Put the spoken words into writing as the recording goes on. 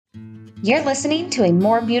You're listening to a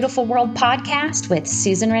More Beautiful World podcast with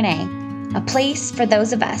Susan Renee, a place for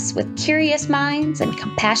those of us with curious minds and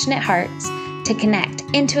compassionate hearts to connect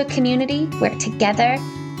into a community where together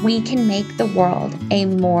we can make the world a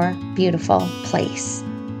more beautiful place.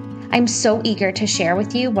 I'm so eager to share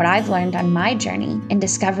with you what I've learned on my journey in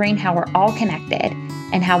discovering how we're all connected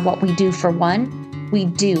and how what we do for one, we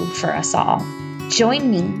do for us all.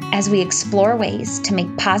 Join me as we explore ways to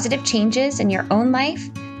make positive changes in your own life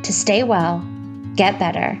to stay well, get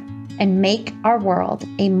better, and make our world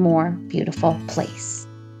a more beautiful place.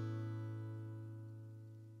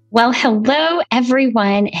 Well, hello,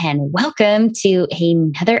 everyone, and welcome to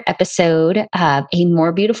another episode of A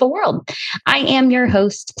More Beautiful World. I am your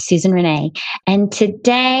host, Susan Renee, and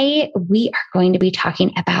today we are going to be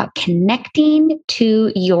talking about connecting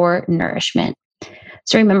to your nourishment.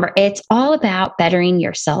 So remember, it's all about bettering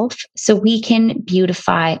yourself so we can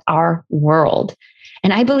beautify our world.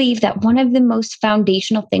 And I believe that one of the most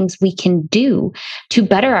foundational things we can do to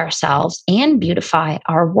better ourselves and beautify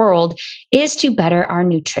our world is to better our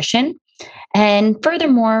nutrition. And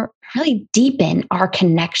furthermore, really deepen our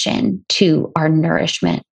connection to our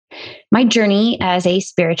nourishment. My journey as a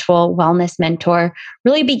spiritual wellness mentor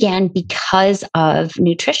really began because of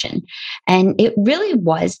nutrition. And it really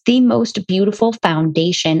was the most beautiful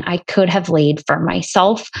foundation I could have laid for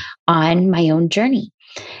myself on my own journey.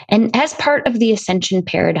 And as part of the ascension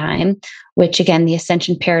paradigm, which again, the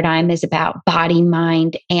ascension paradigm is about body,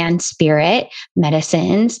 mind, and spirit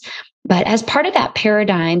medicines. But as part of that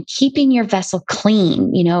paradigm, keeping your vessel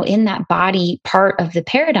clean, in that body part of the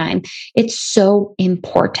paradigm, it's so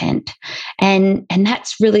important. And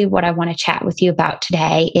that's really what I want to chat with you about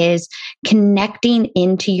today is connecting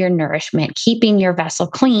into your nourishment, keeping your vessel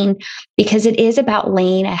clean, because it is about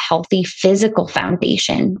laying a healthy physical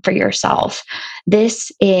foundation for yourself.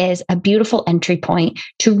 This is a beautiful entry point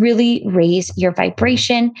to really raise your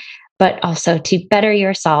vibration, but also to better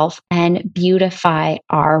yourself and beautify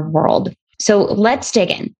our world. So let's dig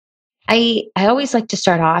in. I always like to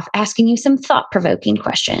start off asking you some thought-provoking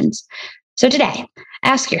questions. So today,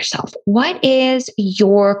 ask yourself, what is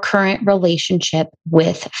your current relationship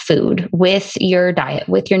with food, with your diet,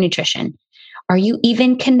 with your nutrition? Are you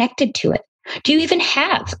even connected to it? Do you even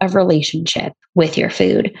have a relationship with your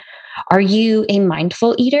food? Are you a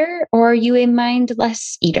mindful eater or are you a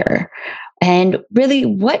mindless eater? And really,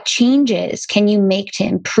 what changes can you make to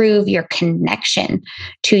improve your connection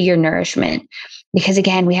to your nourishment? Because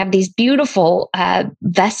again, we have these beautiful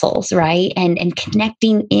vessels, right? And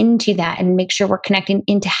connecting into that and make sure we're connecting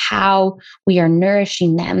into how we are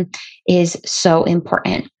nourishing them is so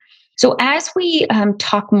important. So as we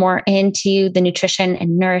talk more into the nutrition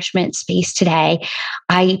and nourishment space today,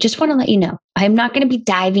 I just want to let you know, I'm not going to be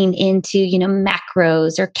diving into,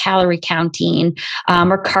 macros or calorie counting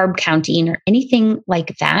or carb counting or anything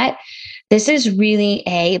like that. This is really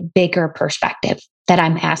a bigger perspective that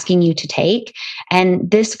I'm asking you to take. And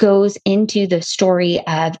this goes into the story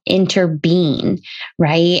of interbeing,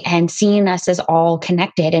 right? And seeing us as all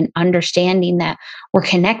connected and understanding that we're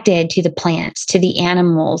connected to the plants, to the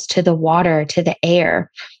animals, to the water, to the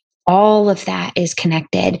air. All of that is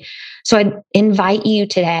connected. So I invite you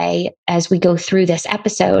today, as we go through this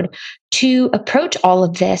episode, to approach all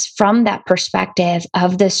of this from that perspective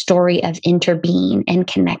of the story of interbeing and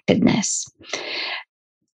connectedness.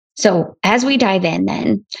 So as we dive in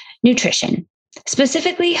then, nutrition,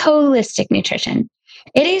 specifically holistic nutrition,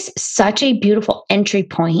 it is such a beautiful entry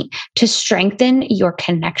point to strengthen your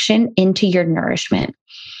connection into your nourishment.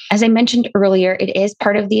 As I mentioned earlier, it is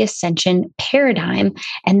part of the ascension paradigm,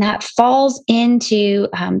 and that falls into,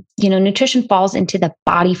 nutrition falls into the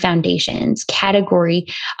body foundations category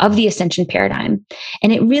of the ascension paradigm.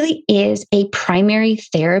 And it really is a primary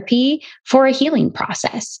therapy for a healing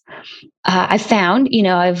process. I've found,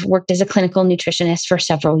 I've worked as a clinical nutritionist for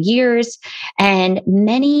several years, and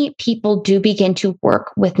many people do begin to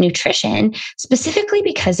work with nutrition specifically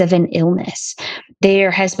because of an illness.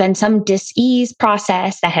 There has been some dis-ease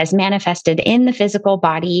process that has manifested in the physical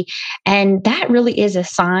body, and that really is a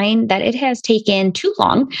sign that it has taken too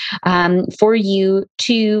long for you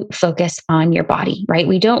to focus on your body, right?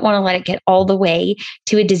 We don't want to let it get all the way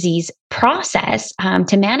to a disease process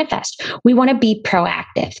to manifest. We want to be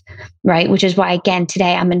proactive, right? Which is why, again,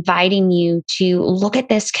 today I'm inviting you to look at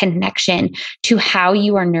this connection to how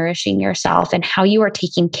you are nourishing yourself and how you are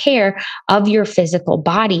taking care of your physical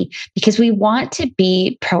body, because we want to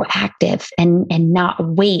be proactive and not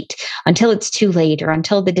wait until it's too late or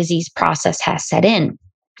until the disease process has set in.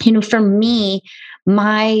 For me,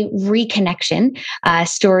 my reconnection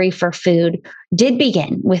story for food did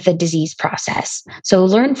begin with a disease process. So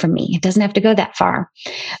learn from me. It doesn't have to go that far.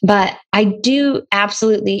 But I do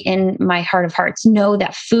absolutely, in my heart of hearts, know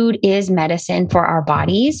that food is medicine for our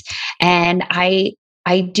bodies. And I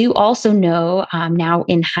do also know now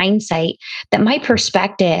in hindsight that my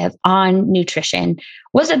perspective on nutrition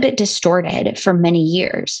was a bit distorted for many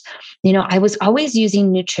years. I was always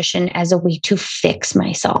using nutrition as a way to fix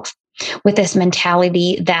myself, with this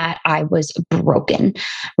mentality that I was broken,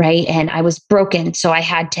 right? And I was broken. So I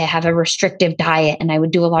had to have a restrictive diet, and I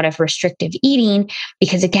would do a lot of restrictive eating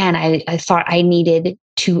because, again, I thought I needed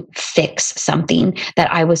to fix something,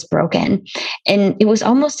 that I was broken. And it was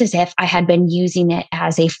almost as if I had been using it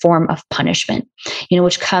as a form of punishment,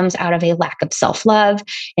 which comes out of a lack of self-love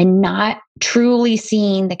and not truly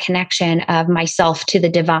seeing the connection of myself to the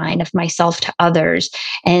divine, of myself to others,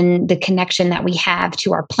 and the connection that we have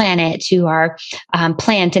to our planet, to our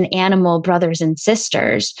plant and animal brothers and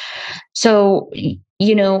sisters. So,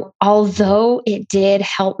 although it did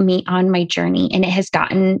help me on my journey and it has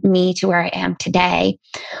gotten me to where I am today,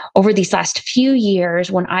 over these last few years,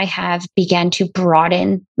 when I have began to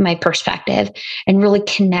broaden my perspective and really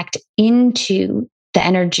connect into the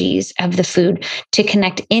energies of the food, to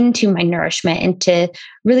connect into my nourishment, and to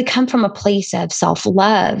really come from a place of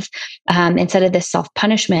self-love instead of this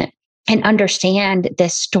self-punishment, and understand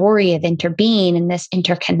this story of interbeing and this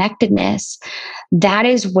interconnectedness, that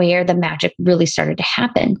is where the magic really started to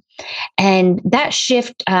happen. And that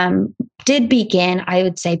shift did begin, I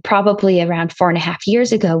would say, probably around 4.5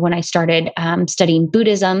 years ago, when I started studying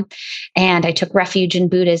Buddhism, and I took refuge in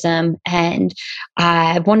Buddhism. And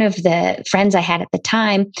one of the friends I had at the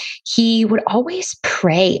time, he would always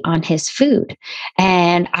pray on his food.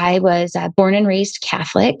 And I was born and raised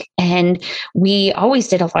Catholic, and we always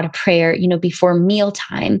did a lot of prayer, before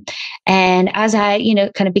mealtime. And as I,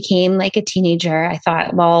 kind of became like a teenager, I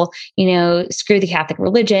thought, well, screw the Catholic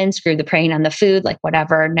religion, screw the praying on the food, like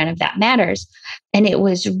whatever, none of that matters. And it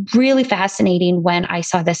was really fascinating when I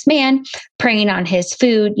saw this man praying on his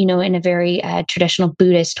food, in a very traditional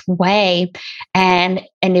Buddhist way. And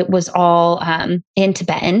it was all in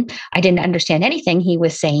Tibetan. I didn't understand anything he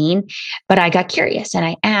was saying, but I got curious and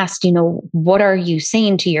I asked, what are you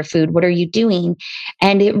saying to your food? What are you doing?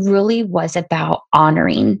 And it really was about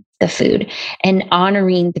honoring the food and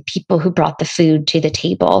honoring the people who brought the food to the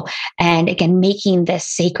table. And again, making this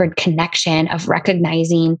sacred connection of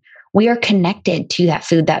recognizing we are connected to that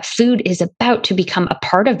food. That food is about to become a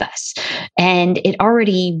part of us. And it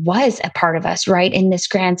already was a part of us, right? In this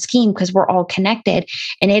grand scheme, because we're all connected.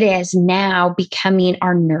 And it is now becoming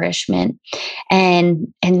our nourishment.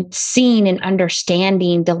 And seeing and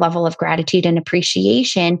understanding the level of gratitude and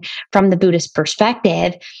appreciation from the Buddhist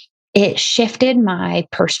perspective, it shifted my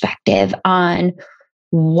perspective on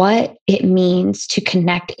what it means to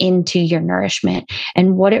connect into your nourishment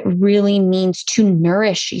and what it really means to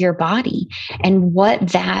nourish your body and what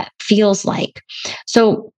that feels like.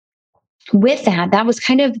 So with that, that was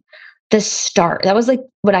kind of the start. That was like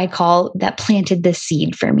what I call that planted the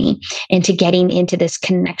seed for me into getting into this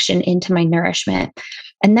connection into my nourishment.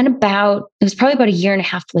 And then it was probably about 1.5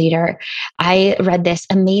 years later, I read this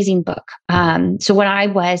amazing book. So when I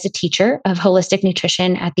was a teacher of holistic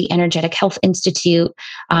nutrition at the Energetic Health Institute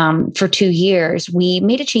for 2 years, we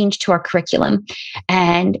made a change to our curriculum.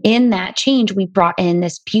 And in that change, we brought in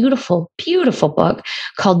this beautiful, beautiful book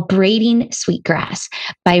called Braiding Sweetgrass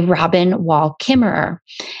by Robin Wall Kimmerer.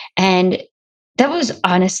 And that was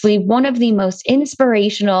honestly one of the most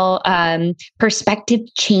inspirational, perspective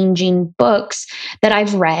changing books that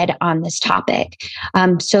I've read on this topic.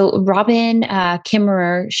 So Robin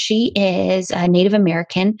Kimmerer, she is a Native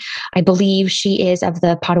American. I believe she is of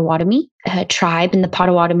the Potawatomi tribe in the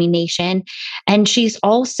Potawatomi Nation. And she's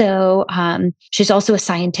also a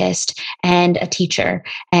scientist and a teacher.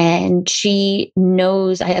 And she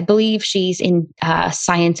knows, I believe she's in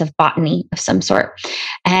science of botany of some sort.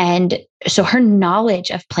 And so her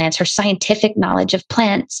knowledge of plants, her scientific knowledge of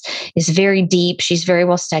plants is very deep. She's very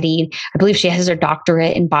well studied. I believe she has her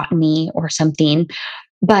doctorate in botany or something.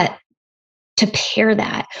 But to pair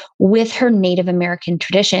that with her Native American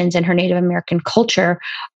traditions and her Native American culture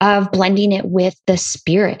of blending it with the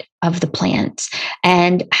spirit of the plants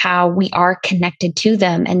and how we are connected to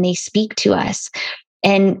them and they speak to us.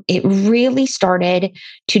 And it really started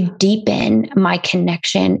to deepen my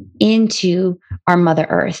connection into our Mother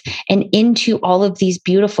Earth and into all of these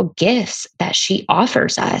beautiful gifts that she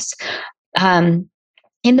offers us.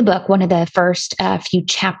 In the book, one of the first few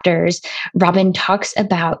chapters, Robin talks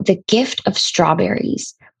about the gift of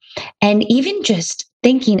strawberries. And even just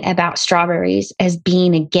thinking about strawberries as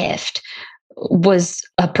being a gift was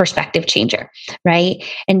a perspective changer, right?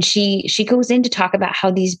 And she goes in to talk about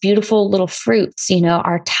how these beautiful little fruits,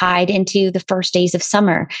 are tied into the first days of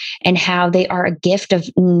summer, and how they are a gift of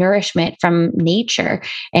nourishment from nature,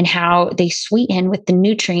 and how they sweeten with the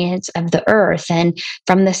nutrients of the earth and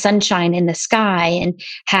from the sunshine in the sky, and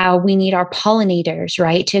how we need our pollinators,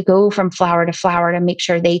 right, to go from flower to flower to make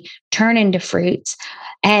sure they turn into fruits.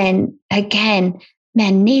 And again,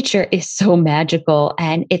 man, nature is so magical,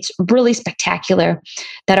 and it's really spectacular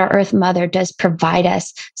that our Earth Mother does provide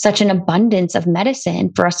us such an abundance of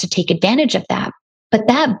medicine for us to take advantage of that. But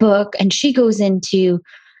that book, and she goes into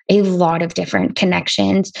a lot of different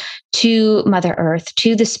connections to Mother Earth,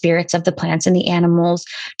 to the spirits of the plants and the animals,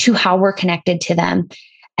 to how we're connected to them.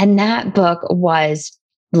 And that book was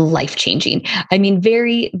life changing. I mean,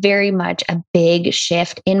 very, very much a big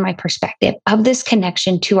shift in my perspective of this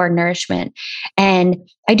connection to our nourishment. And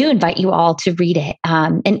I do invite you all to read it.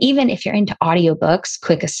 And even if you're into audiobooks,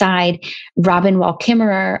 quick aside, Robin Wall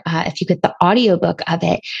Kimmerer, if you get the audiobook of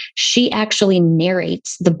it, she actually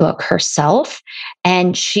narrates the book herself.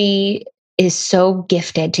 And she is so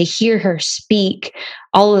gifted to hear her speak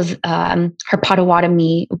all of her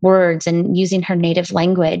Potawatomi words and using her native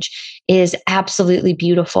language is absolutely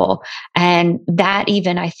beautiful. And that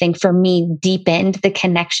even, I think, for me, deepened the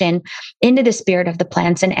connection into the spirit of the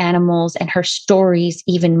plants and animals and her stories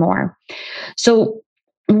even more. So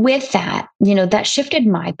with that, that shifted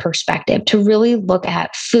my perspective to really look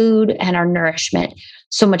at food and our nourishment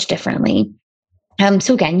so much differently.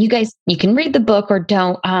 So again, you guys, you can read the book or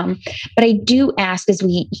don't. But I do ask as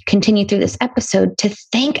we continue through this episode to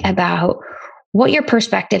think about what your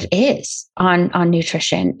perspective is on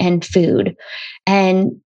nutrition and food.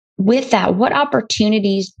 And with that, what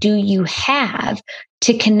opportunities do you have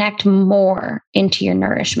to connect more into your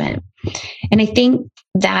nourishment? And I think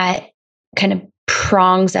that kind of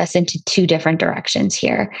prongs us into two different directions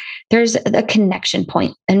here. There's a connection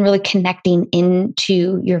point and really connecting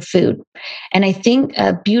into your food. And I think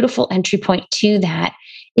a beautiful entry point to that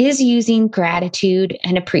is using gratitude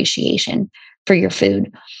and appreciation for your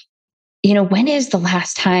food. When is the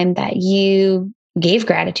last time that you gave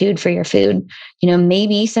gratitude for your food?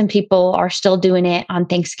 Maybe some people are still doing it on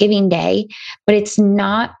Thanksgiving Day, but it's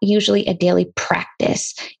not usually a daily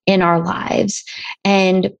practice in our lives.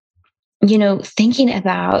 And thinking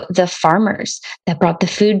about the farmers that brought the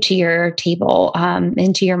food to your table,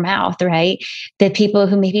 into your mouth, right? The people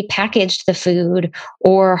who maybe packaged the food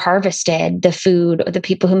or harvested the food, or the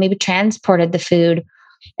people who maybe transported the food.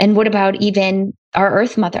 And what about even our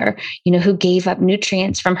Earth Mother, who gave up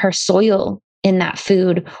nutrients from her soil in that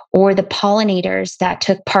food, or the pollinators that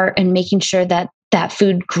took part in making sure that that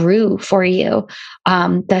food grew for you,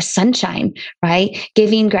 the sunshine, right?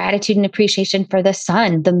 Giving gratitude and appreciation for the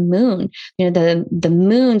sun, the moon, the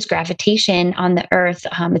moon's gravitation on the earth,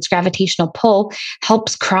 its gravitational pull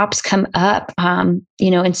helps crops come up,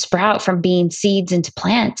 and sprout from being seeds into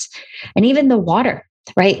plants, and even the water,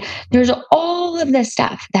 right? There's all of this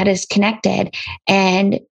stuff that is connected.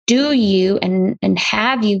 And do you, and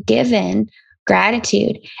have you given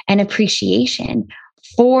gratitude and appreciation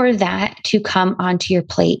for that to come onto your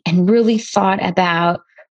plate, and really thought about,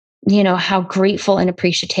 how grateful and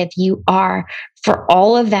appreciative you are for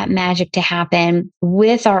all of that magic to happen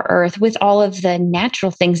with our earth, with all of the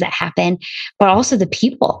natural things that happen, but also the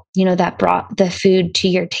people, that brought the food to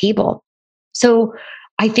your table. So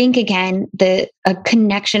I think, again, a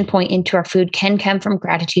connection point into our food can come from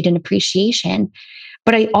gratitude and appreciation.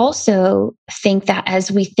 But I also think that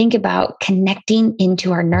as we think about connecting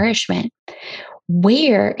into our nourishment,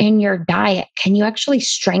 where in your diet can you actually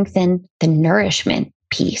strengthen the nourishment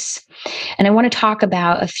piece? And I want to talk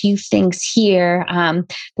about a few things here that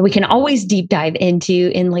we can always deep dive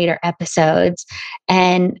into in later episodes.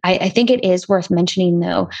 And I think it is worth mentioning,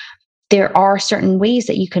 though, there are certain ways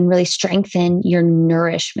that you can really strengthen your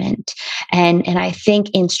nourishment. And I think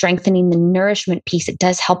in strengthening the nourishment piece, it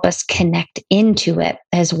does help us connect into it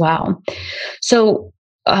as well. So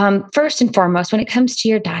first and foremost, when it comes to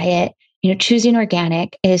your diet, choosing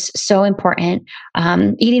organic is so important.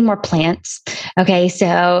 Eating more plants. Okay.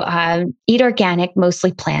 So, eat organic,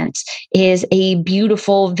 mostly plants, is a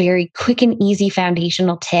beautiful, very quick and easy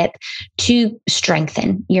foundational tip to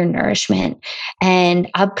strengthen your nourishment. And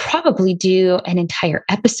I'll probably do an entire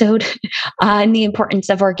episode on the importance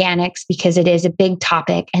of organics, because it is a big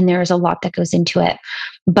topic and there's a lot that goes into it.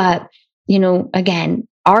 But, again,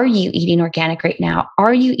 are you eating organic right now?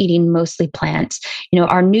 Are you eating mostly plants?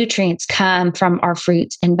 Our nutrients come from our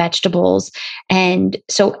fruits and vegetables. And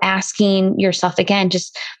so asking yourself again,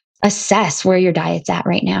 just assess where your diet's at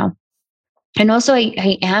right now. And also,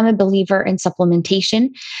 I am a believer in supplementation.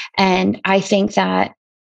 And I think that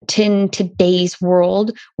in today's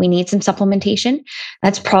world, we need some supplementation.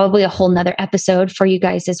 That's probably a whole nother episode for you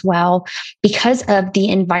guys as well. Because of the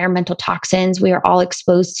environmental toxins we are all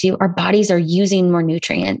exposed to, our bodies are using more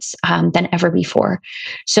nutrients than ever before.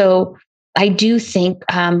 So I do think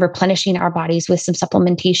replenishing our bodies with some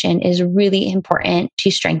supplementation is really important to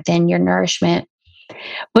strengthen your nourishment.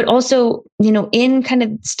 But also, in kind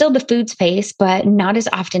of still the food space, but not as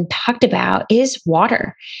often talked about, is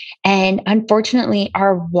water. And unfortunately,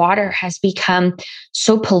 our water has become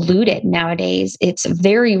so polluted nowadays. It's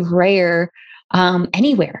very rare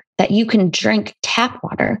anywhere that you can drink tap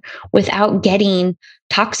water without getting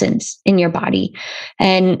toxins in your body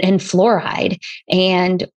and fluoride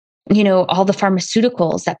and all the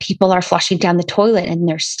pharmaceuticals that people are flushing down the toilet and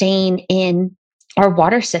they're staying in our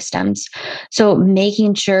water systems. So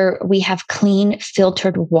making sure we have clean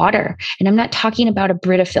filtered water. And I'm not talking about a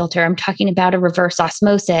Brita filter. I'm talking about a reverse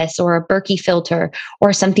osmosis or a Berkey filter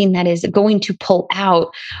or something that is going to pull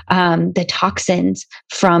out the toxins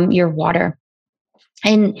from your water.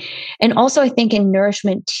 And also I think in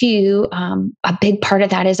nourishment too, a big part of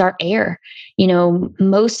that is our air.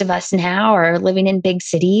 Most of us now are living in big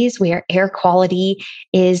cities where air quality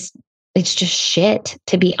it's just shit,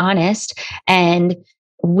 to be honest. And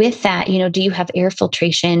with that, do you have air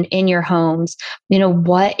filtration in your homes?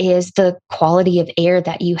 What is the quality of air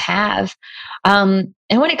that you have?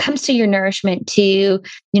 And when it comes to your nourishment too,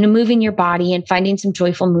 moving your body and finding some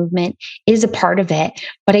joyful movement is a part of it.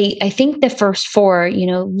 But I think the first four,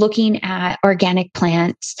 looking at organic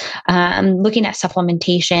plants, looking at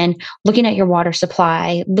supplementation, looking at your water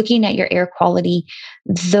supply, looking at your air quality,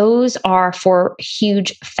 those are four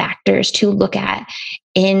huge factors to look at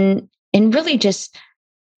in really just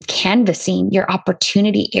canvassing your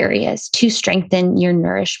opportunity areas to strengthen your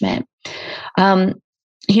nourishment.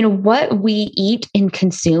 What we eat and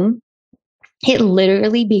consume, it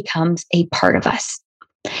literally becomes a part of us.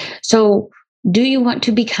 So do you want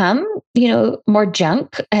to become, more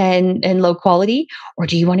junk and low quality, or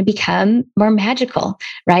do you want to become more magical,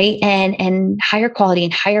 right? And higher quality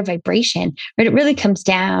and higher vibration, right? It really comes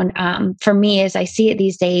down, for me, as I see it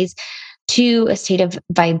these days, to a state of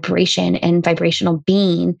vibration and vibrational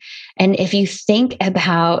being. And if you think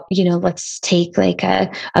about, let's take like a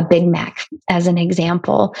Big Mac as an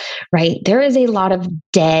example, right? There is a lot of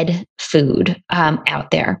dead food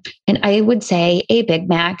out there. And I would say a Big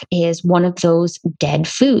Mac is one of those dead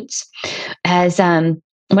foods. As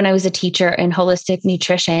when I was a teacher in holistic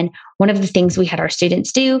nutrition, one of the things we had our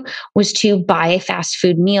students do was to buy a fast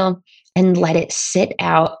food meal and let it sit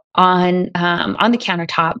out on the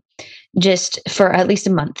countertop just for at least a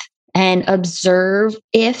month and observe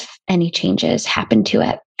if any changes happen to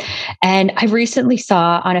it. And I recently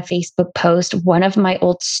saw on a Facebook post, one of my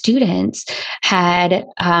old students had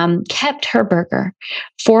kept her burger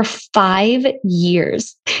for 5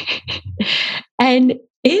 years and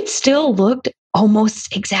it still looked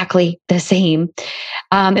almost exactly the same.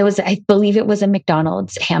 I believe it was a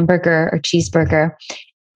McDonald's hamburger or cheeseburger.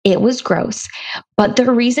 It was gross. But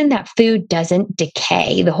the reason that food doesn't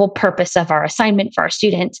decay, the whole purpose of our assignment for our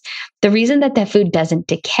students, the reason that food doesn't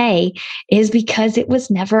decay is because it was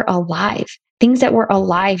never alive. Things that were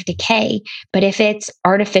alive decay. But if it's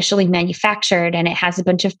artificially manufactured and it has a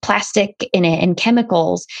bunch of plastic in it and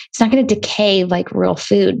chemicals, it's not going to decay like real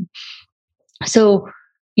food. So,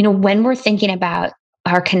 when we're thinking about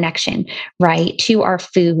our connection, right, to our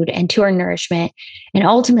food and to our nourishment, and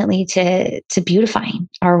ultimately to beautifying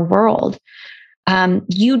our world,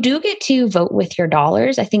 you do get to vote with your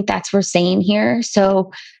dollars. I think that's what we're saying here.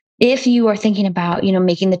 So if you are thinking about,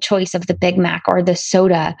 making the choice of the Big Mac or the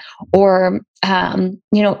soda or,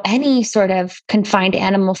 any sort of confined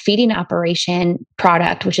animal feeding operation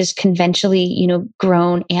product, which is conventionally,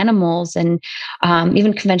 grown animals and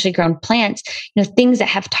even conventionally grown plants, things that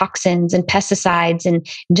have toxins and pesticides and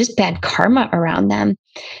just bad karma around them,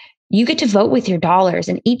 you get to vote with your dollars.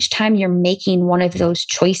 And each time you're making one of those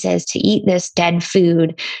choices to eat this dead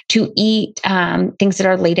food, to eat things that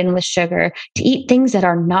are laden with sugar, to eat things that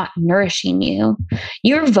are not nourishing you,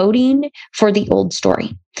 you're voting for the old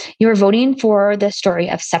story. You're voting for the story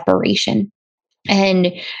of separation.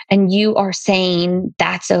 And you are saying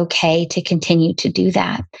that's okay to continue to do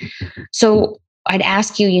that. So I'd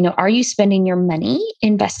ask you, are you spending your money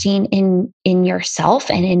investing in yourself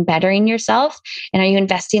and in bettering yourself? And are you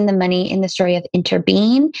investing the money in the story of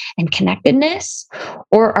interbeing and connectedness?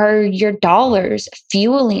 Or are your dollars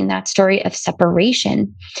fueling that story of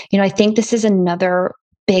separation? I think this is another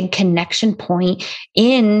big connection point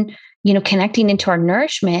in connecting into our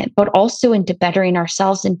nourishment, but also into bettering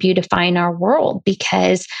ourselves and beautifying our world,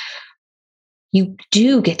 because you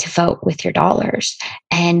do get to vote with your dollars,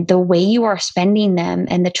 and the way you are spending them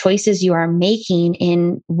and the choices you are making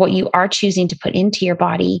in what you are choosing to put into your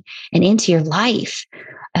body and into your life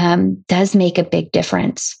does make a big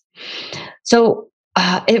difference. So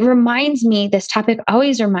it reminds me, this topic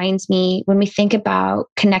always reminds me, when we think about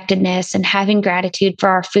connectedness and having gratitude for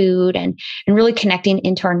our food and really connecting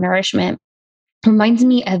into our nourishment, reminds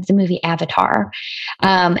me of the movie Avatar.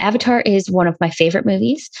 Avatar is one of my favorite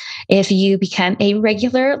movies. If you become a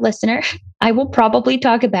regular listener, I will probably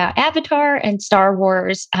talk about Avatar and Star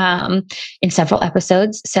Wars in several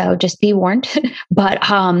episodes. So just be warned. But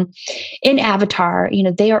in Avatar,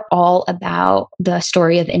 they are all about the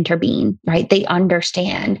story of interbeing, right? They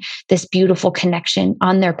understand this beautiful connection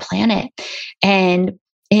on their planet. And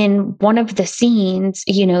in one of the scenes,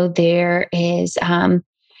 there is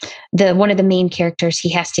one of the main characters, he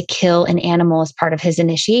has to kill an animal as part of his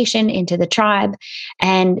initiation into the tribe.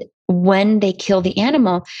 And when they kill the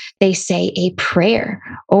animal, they say a prayer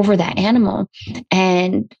over that animal.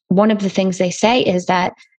 And one of the things they say is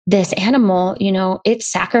that this animal,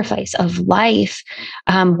 its sacrifice of life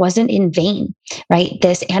wasn't in vain, right?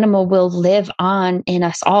 This animal will live on in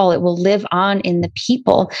us all. It will live on in the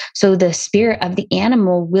people. So the spirit of the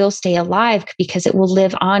animal will stay alive because it will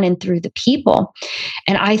live on and through the people.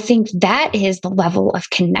 And I think that is the level of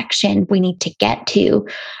connection we need to get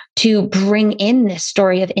to bring in this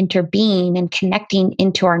story of interbeing and connecting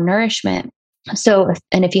into our nourishment. So,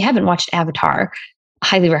 and if you haven't watched Avatar,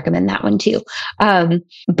 highly recommend that one too.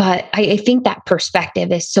 But I think that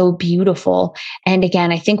perspective is so beautiful. And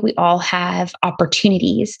again, I think we all have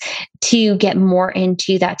opportunities to get more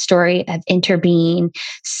into that story of interbeing,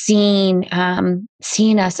 seeing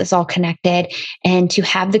us as all connected, and to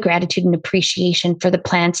have the gratitude and appreciation for the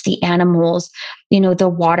plants, the animals, the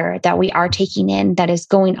water that we are taking in, that is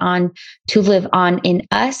going on to live on in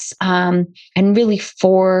us, and really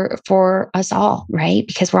for us all, right?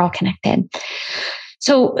 Because we're all connected.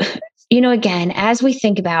 So, again, as we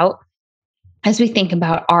think about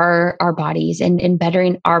our bodies and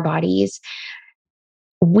bettering our bodies,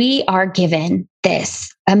 we are given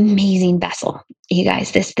this amazing vessel, you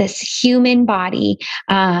guys, this human body.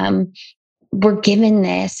 We're given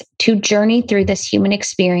this to journey through this human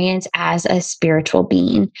experience as a spiritual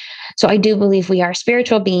being. So I do believe we are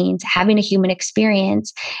spiritual beings having a human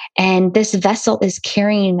experience, and this vessel is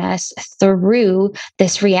carrying us through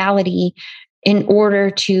this reality in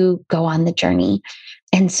order to go on the journey.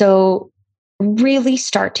 And so really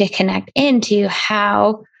start to connect into,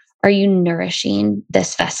 how are you nourishing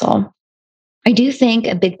this vessel? I do think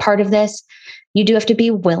a big part of this, you do have to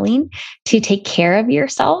be willing to take care of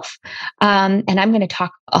yourself. And I'm going to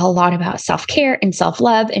talk a lot about self-care and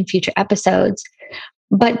self-love in future episodes.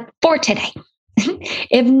 But for today,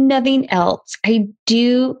 if nothing else, I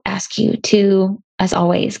do ask you to, as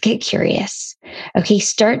always, get curious. Okay,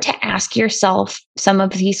 start to ask yourself some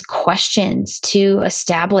of these questions to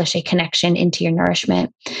establish a connection into your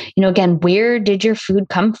nourishment. Again, where did your food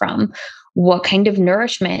come from? What kind of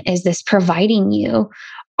nourishment is this providing you?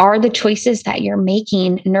 Are the choices that you're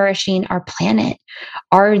making nourishing our planet?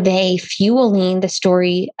 Are they fueling the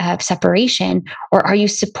story of separation, or are you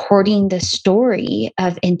supporting the story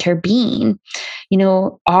of interbeing?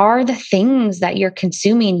 Are the things that you're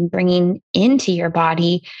consuming and bringing into your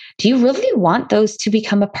body, do you really want those to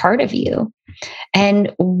become a part of you?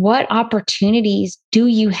 And what opportunities do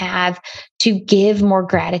you have to give more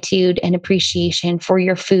gratitude and appreciation for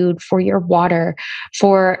your food, for your water,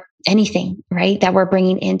 for anything, right, that we're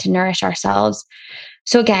bringing in to nourish ourselves?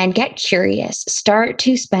 So again, get curious, start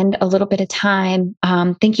to spend a little bit of time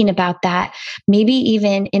thinking about that. Maybe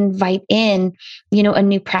even invite in, a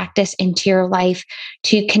new practice into your life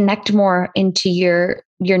to connect more into your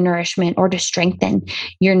nourishment, or to strengthen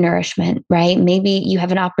your nourishment, right? Maybe you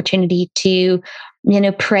have an opportunity to,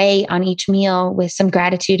 pray on each meal with some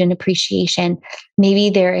gratitude and appreciation.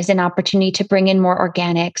 Maybe there is an opportunity to bring in more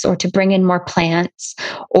organics, or to bring in more plants,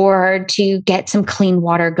 or to get some clean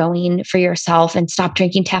water going for yourself and stop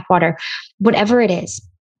drinking tap water. Whatever it is,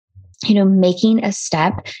 making a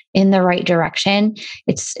step in the right direction.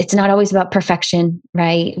 It's not always about perfection,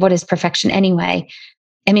 right? What is perfection anyway?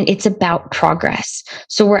 I mean, it's about progress.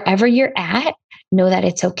 So wherever you're at, know that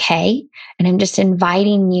it's okay. And I'm just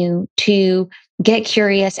inviting you to get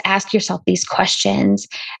curious, ask yourself these questions,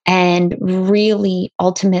 and really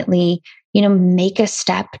ultimately, make a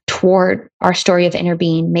step toward our story of inner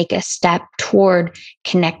being, make a step toward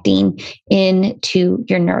connecting into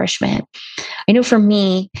your nourishment. I know for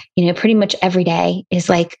me, pretty much every day is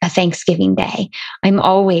like a Thanksgiving day. I'm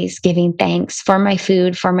always giving thanks for my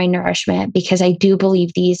food, for my nourishment, because I do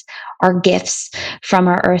believe these are gifts from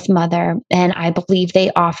our Earth Mother. And I believe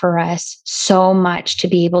they offer us so much to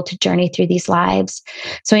be able to journey through these lives.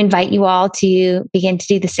 So I invite you all to begin to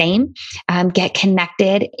do the same, get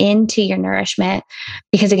connected into your nourishment,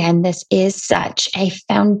 because again, this is such a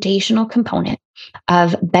foundational component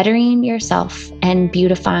of bettering yourself and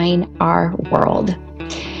beautifying our world.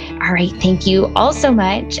 All right. Thank you all so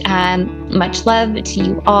much. Much love to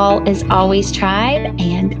you all, as always, tribe.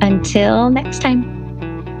 And until next time.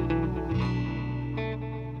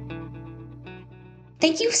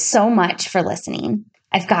 Thank you so much for listening.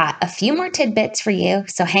 I've got a few more tidbits for you,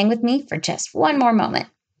 so hang with me for just one more moment.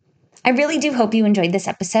 I really do hope you enjoyed this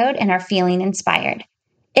episode and are feeling inspired.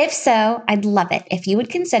 If so, I'd love it if you would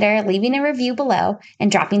consider leaving a review below and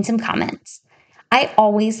dropping some comments. I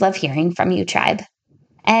always love hearing from you, tribe.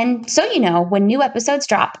 And so you know, when new episodes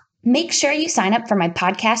drop, make sure you sign up for my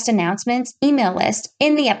podcast announcements email list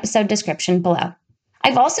in the episode description below.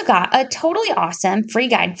 I've also got a totally awesome free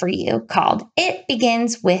guide for you called It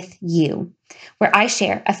Begins With You, where I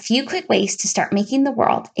share a few quick ways to start making the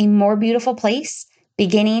world a more beautiful place,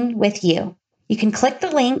 beginning with you. You can click the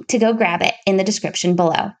link to go grab it in the description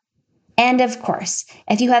below. And of course,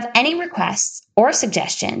 if you have any requests or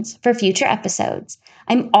suggestions for future episodes,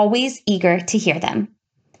 I'm always eager to hear them.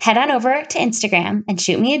 Head on over to Instagram and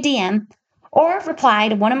shoot me a DM or reply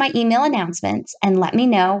to one of my email announcements and let me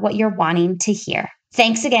know what you're wanting to hear.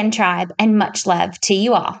 Thanks again, tribe, and much love to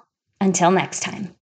you all. Until next time.